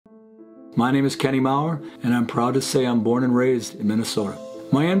My name is Kenny Maurer, and I'm proud to say I'm born and raised in Minnesota.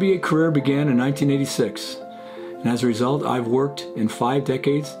 My NBA career began in 1986, and as a result, I've worked in 5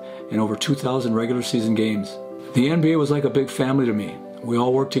 decades and over 2,000 regular season games. The NBA was like a big family to me. We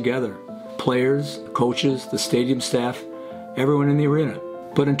all worked together. Players, coaches, the stadium staff, everyone in the arena.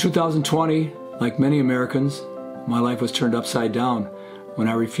 But in 2020, like many Americans, my life was turned upside down when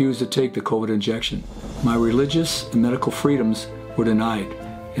I refused to take the COVID injection. My religious and medical freedoms were denied,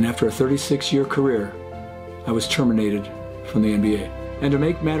 and after a 36-year career, I was terminated from the NBA. And to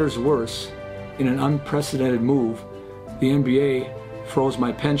make matters worse, in an unprecedented move, the NBA froze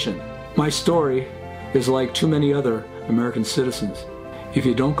my pension. My story is like too many other American citizens. If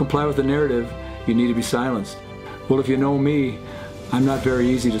you don't comply with the narrative, you need to be silenced. Well, if you know me, I'm not very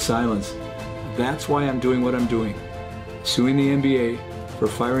easy to silence. That's why I'm doing what I'm doing, suing the NBA for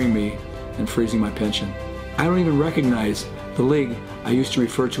firing me and freezing my pension. I don't even recognize the league I used to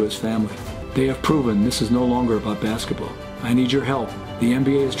refer to as family. They have proven this is no longer about basketball. I need your help. The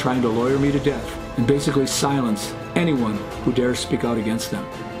NBA is trying to lawyer me to death and basically silence anyone who dares speak out against them.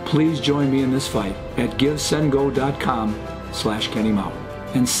 Please join me in this fight at givesendgo.com/Kenny Maurer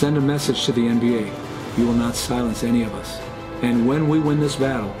and send a message to the NBA. You will not silence any of us. And when we win this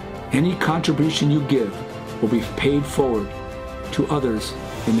battle, any contribution you give will be paid forward to others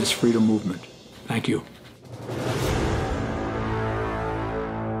in this freedom movement. Thank you.